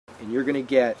and you're going to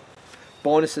get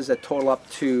bonuses that total up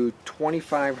to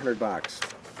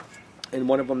 $2,500. And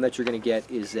one of them that you're going to get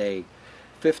is a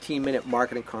 15-minute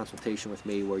marketing consultation with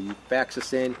me, where you fax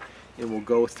us in and we'll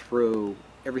go through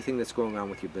everything that's going on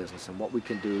with your business and what we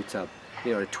can do to,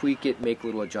 to tweak it, make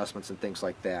little adjustments and things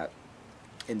like that.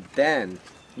 And then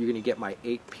you're going to get my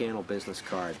 8-panel business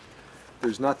card.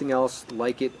 There's nothing else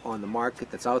like it on the market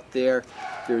that's out there.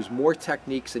 There's more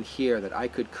techniques in here that I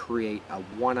could create a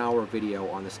 1-hour video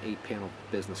on this 8-panel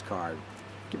business card.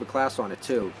 Give a class on it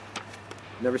too.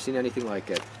 Never seen anything like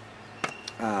it.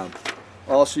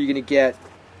 Also, you're going to get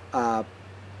a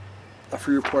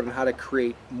free report on how to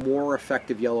create more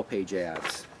effective Yellow Page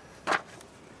ads.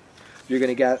 You're going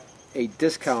to get a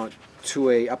discount to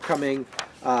a upcoming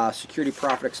Security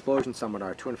Profit Explosion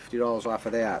Seminar, $250 off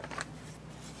of that.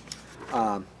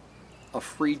 A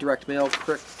free direct mail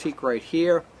critique right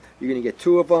here. You're going to get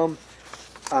 2 of them.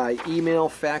 Email,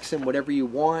 fax in, whatever you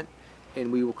want,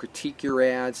 and we will critique your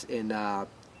ads and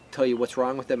tell you what's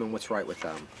wrong with them and what's right with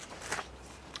them.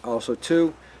 Also,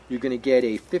 2, you're going to get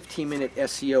a 15-minute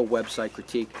SEO website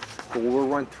critique, where we'll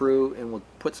run through and we'll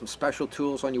put some special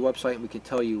tools on your website, and we can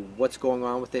tell you what's going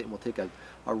on with it, and we'll take a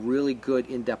really good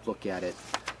in-depth look at it.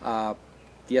 The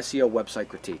SEO website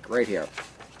critique right here.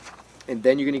 And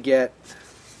then you're going to get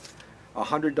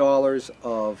 $100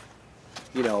 of,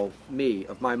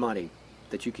 of my money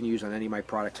that you can use on any of my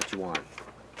products that you want.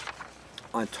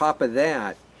 On top of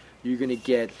that, you're going to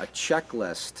get a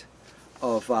checklist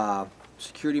of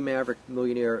Security Maverick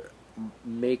Millionaire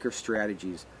Maker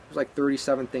strategies. There's like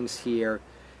 37 things here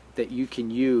that you can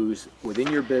use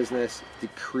within your business to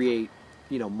create,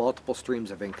 multiple streams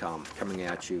of income coming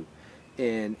at you.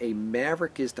 And a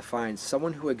maverick is defined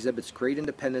someone who exhibits great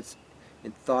independence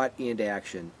in thought and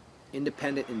action,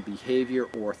 independent in behavior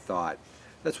or thought.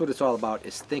 That's what it's all about,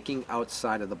 is thinking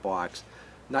outside of the box,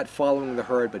 not following the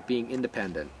herd, but being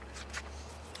independent.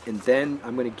 And then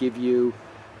I'm going to give you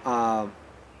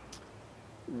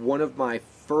one of my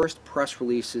first press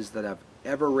releases that I've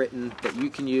ever written that you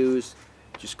can use.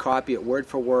 Just copy it word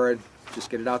for word, just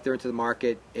get it out there into the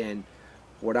market, and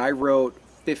what I wrote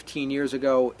 15 years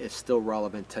ago is still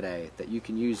relevant today, that you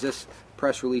can use this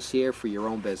press release here for your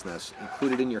own business.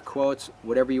 Include it in your quotes,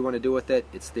 whatever you want to do with it,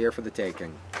 it's there for the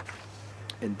taking.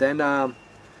 And then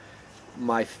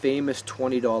my famous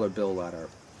 $20 bill letter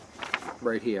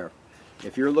right here.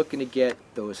 If you're looking to get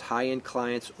those high-end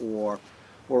clients or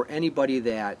anybody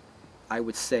that I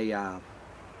would say,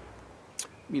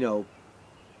 you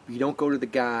don't go to the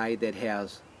guy that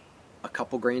has a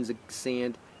couple grains of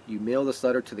sand, you mail this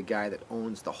letter to the guy that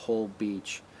owns the whole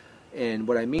beach. And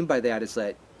what I mean by that is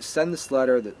that send this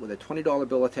letter with a $20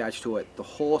 bill attached to it. The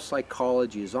whole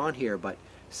psychology is on here, but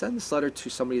send this letter to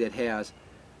somebody that has,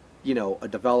 a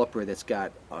developer that's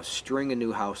got a string of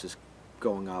new houses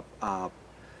going up,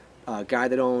 a guy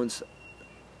that owns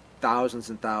thousands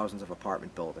and thousands of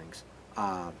apartment buildings,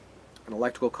 an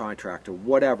electrical contractor,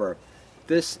 whatever.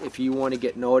 This, if you want to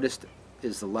get noticed,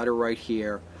 is the letter right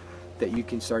here that you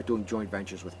can start doing joint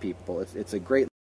ventures with people. It's a great